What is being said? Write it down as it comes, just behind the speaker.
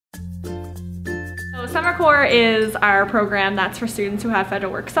So Summer Corps is our program that's for students who have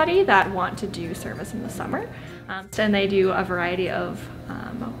federal work study that want to do service in the summer. And they do a variety of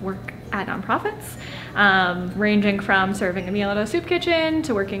work at nonprofits, ranging from serving a meal at a soup kitchen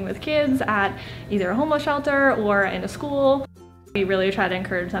to working with kids at either a homeless shelter or in a school. We really try to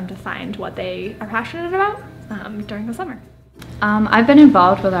encourage them to find what they are passionate about during the summer. I've been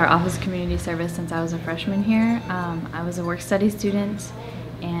involved with our Office of Community Service since I was a freshman here. I was a work study student,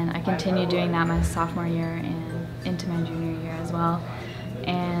 and I continued doing that my sophomore year and into my junior year as well.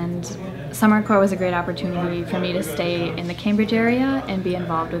 And Summer Corps was a great opportunity for me to stay in the Cambridge area and be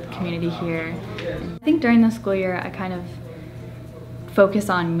involved with the community here. I think during the school year I kind of focus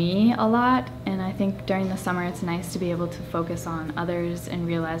on me a lot, and I think during the summer it's nice to be able to focus on others and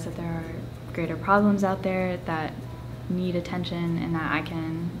realize that there are greater problems out there that need attention and that I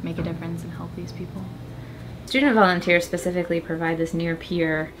can make a difference and help these people. Student volunteers specifically provide this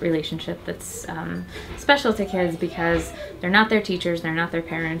near-peer relationship that's special to kids because they're not their teachers, they're not their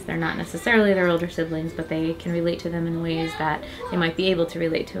parents, they're not necessarily their older siblings, but they can relate to them in ways that they might be able to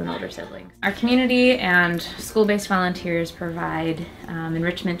relate to an older sibling. Our community and school-based volunteers provide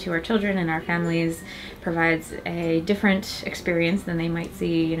enrichment to our children and our families, provides a different experience than they might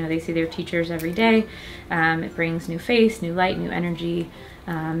see. You know, they see their teachers every day. It brings new face, new light, new energy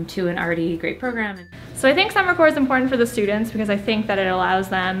to an already great program. So I think Summer Corps is important for the students because I think that it allows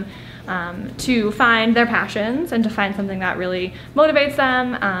them to find their passions and to find something that really motivates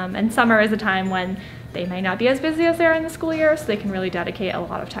them. And summer is a time when they may not be as busy as they are in the school year, so they can really dedicate a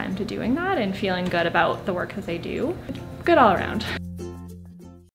lot of time to doing that and feeling good about the work that they do. Good all around.